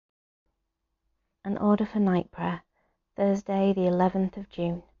An order for night prayer, Thursday, the 11th of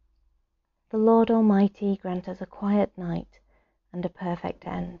June. The Lord Almighty grant us a quiet night and a perfect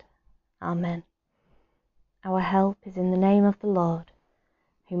end. Amen. Our help is in the name of the Lord,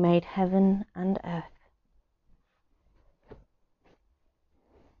 who made heaven and earth.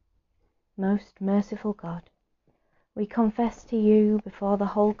 Most merciful God, we confess to you before the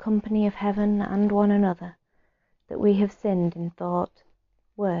whole company of heaven and one another that we have sinned in thought,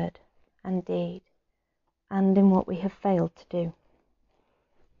 word, and deed, and in what we have failed to do.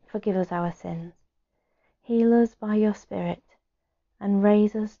 Forgive us our sins, heal us by your Spirit, and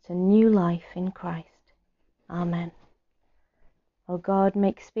raise us to new life in Christ. Amen. O God,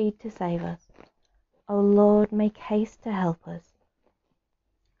 make speed to save us. O Lord, make haste to help us.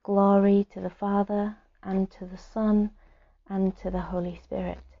 Glory to the Father, and to the Son, and to the Holy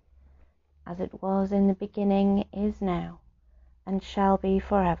Spirit, as it was in the beginning, is now, and shall be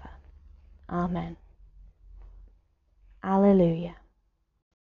forever. Amen. Alleluia.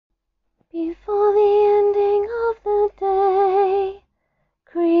 Before the ending of the day,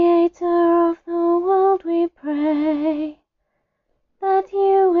 Creator of the world, we pray that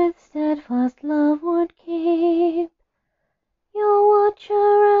you with steadfast love would keep your watch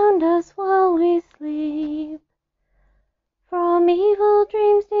around us while we sleep. From evil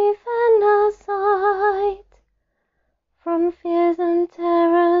dreams defend our sight, from fears and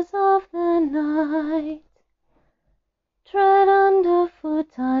terrors of the night. Tread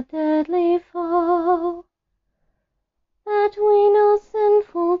underfoot our deadly foe, that we no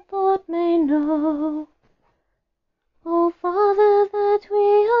sinful thought may know. O Father, that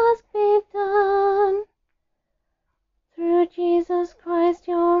we ask be done, through Jesus Christ,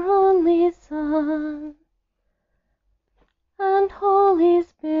 your only Son, and Holy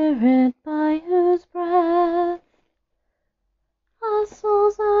Spirit, by whose breath our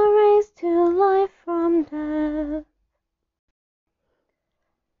souls are raised to life from death.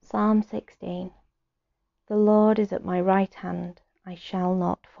 Psalm 16. The Lord is at my right hand, I shall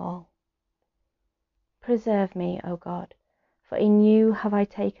not fall. Preserve me, O God, for in you have I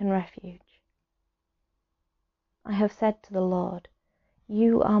taken refuge. I have said to the Lord,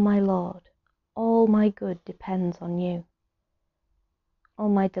 you are my Lord, all my good depends on you. All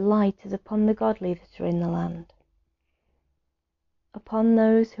my delight is upon the godly that are in the land, upon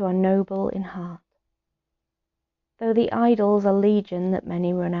those who are noble in heart. Though the idols are legion that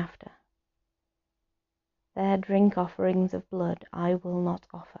many run after, their drink offerings of blood I will not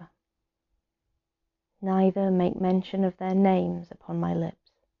offer, neither make mention of their names upon my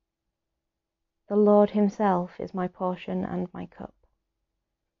lips. The Lord himself is my portion and my cup.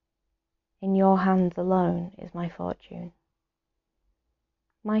 In your hands alone is my fortune.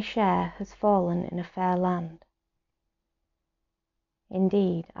 My share has fallen in a fair land.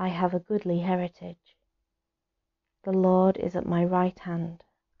 Indeed, I have a goodly heritage. The Lord is at my right hand,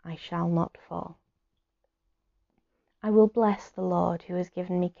 I shall not fall. I will bless the Lord who has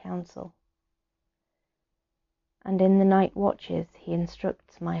given me counsel, and in the night watches he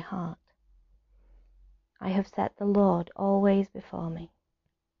instructs my heart. I have set the Lord always before me.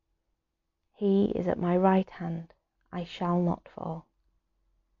 He is at my right hand, I shall not fall.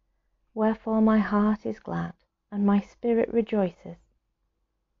 Wherefore my heart is glad, and my spirit rejoices.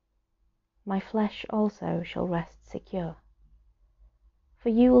 My flesh also shall rest secure, for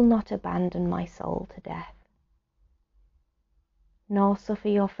you will not abandon my soul to death, nor suffer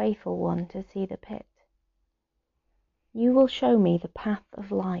your faithful one to see the pit. You will show me the path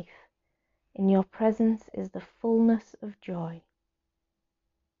of life. In your presence is the fullness of joy,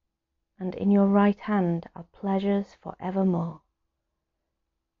 and in your right hand are pleasures for evermore.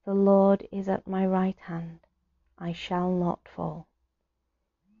 The Lord is at my right hand, I shall not fall.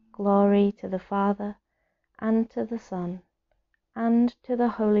 Glory to the Father, and to the Son, and to the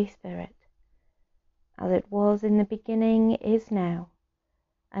Holy Spirit, as it was in the beginning, is now,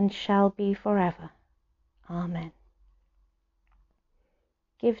 and shall be forever. Amen.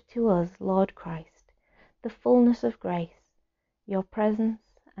 Give to us, Lord Christ, the fullness of grace, your presence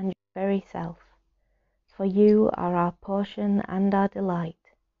and your very self, for you are our portion and our delight,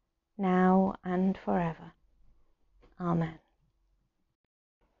 now and forever. Amen.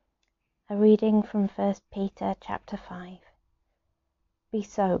 A reading from 1 Peter chapter 5. Be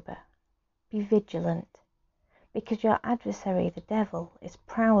sober, be vigilant, because your adversary the devil is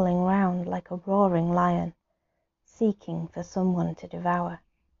prowling round like a roaring lion, seeking for someone to devour.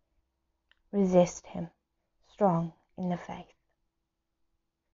 Resist him, strong in the faith.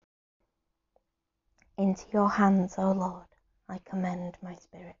 Into your hands, O Lord, I commend my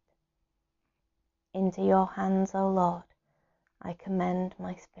spirit. Into your hands, O Lord, I commend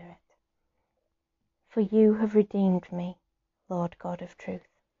my spirit. For you have redeemed me, Lord God of truth.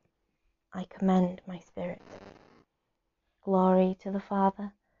 I commend my spirit. Glory to the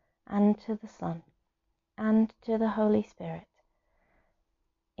Father, and to the Son, and to the Holy Spirit.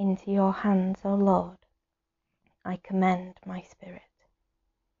 Into your hands, O Lord, I commend my spirit.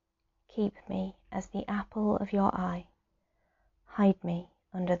 Keep me as the apple of your eye. Hide me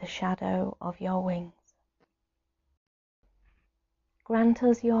under the shadow of your wings. Grant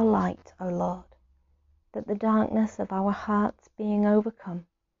us your light, O Lord, that the darkness of our hearts being overcome,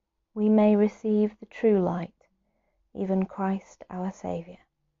 we may receive the true light, even Christ our Saviour.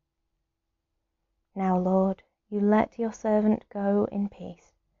 Now, Lord, you let your servant go in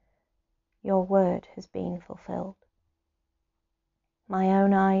peace. Your word has been fulfilled. My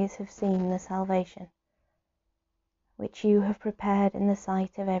own eyes have seen the salvation, which you have prepared in the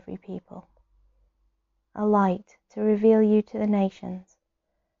sight of every people, a light to reveal you to the nations,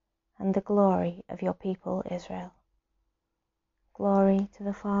 and the glory of your people Israel. Glory to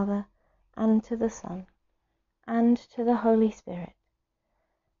the Father, and to the Son, and to the Holy Spirit,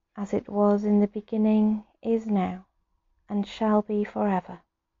 as it was in the beginning, is now, and shall be forever.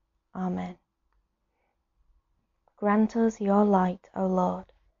 Amen. Grant us your light, O Lord,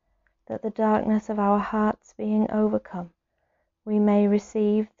 that the darkness of our hearts being overcome, we may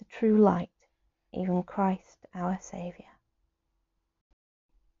receive the true light, even Christ our Saviour.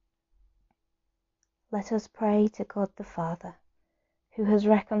 Let us pray to God the Father, who has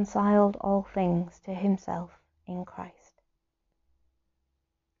reconciled all things to himself in Christ.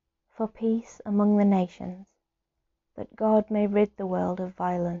 For peace among the nations, that God may rid the world of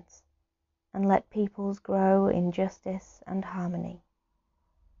violence, and let peoples grow in justice and harmony.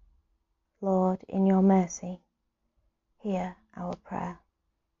 Lord, in your mercy, hear our prayer.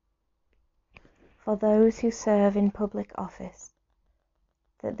 For those who serve in public office,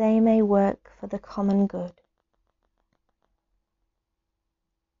 that they may work for the common good.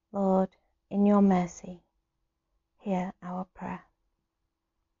 Lord, in your mercy, hear our prayer.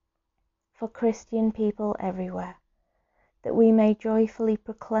 For Christian people everywhere, that we may joyfully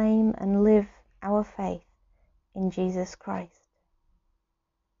proclaim and live our faith in Jesus Christ.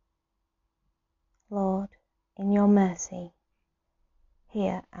 Lord, in your mercy,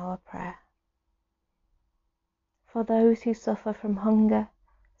 hear our prayer. For those who suffer from hunger,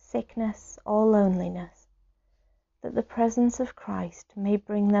 sickness, or loneliness, that the presence of Christ may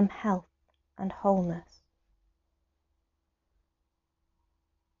bring them health and wholeness.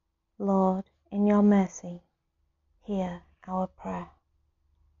 Lord, in your mercy, hear our prayer.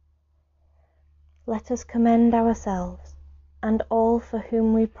 Let us commend ourselves and all for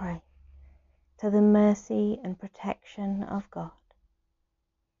whom we pray to the mercy and protection of God.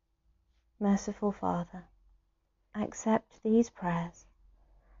 Merciful Father, accept these prayers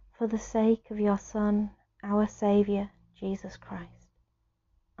for the sake of your Son, our Saviour, Jesus Christ.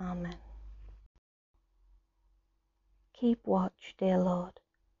 Amen. Keep watch, dear Lord,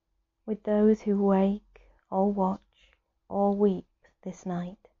 with those who wake or watch or weep this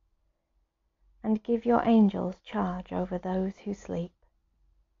night, and give your angels charge over those who sleep.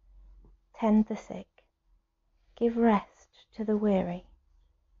 Tend the sick, give rest to the weary,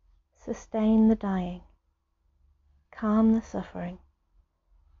 sustain the dying, calm the suffering,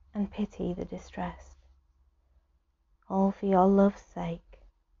 and pity the distressed. All for your love's sake,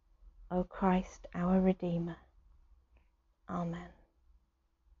 O Christ our Redeemer. Amen.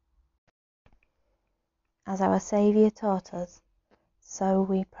 As our Saviour taught us, so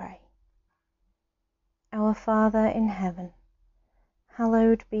we pray. Our Father in heaven,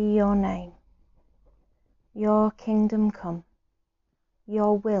 hallowed be your name. Your kingdom come,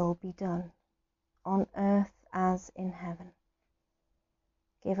 your will be done, on earth as in heaven.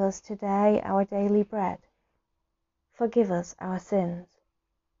 Give us today our daily bread. Forgive us our sins,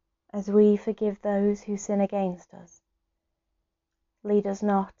 as we forgive those who sin against us. Lead us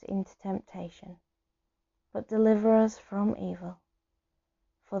not into temptation, but deliver us from evil.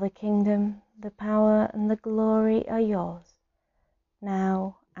 For the kingdom, the power, and the glory are yours,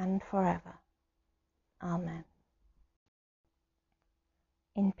 now and forever. Amen.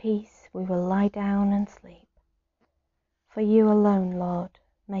 In peace we will lie down and sleep. For you alone, Lord,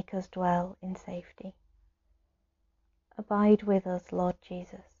 make us dwell in safety. Abide with us, Lord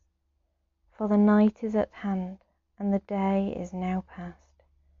Jesus, for the night is at hand, and the day is now past.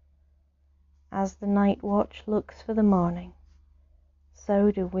 As the night watch looks for the morning,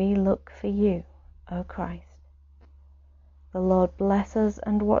 so do we look for you, O Christ. The Lord bless us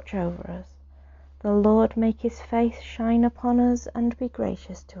and watch over us. The Lord make his face shine upon us and be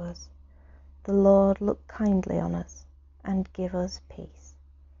gracious to us. The Lord look kindly on us and give us peace.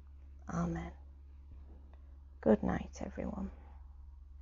 Amen. Good night, everyone.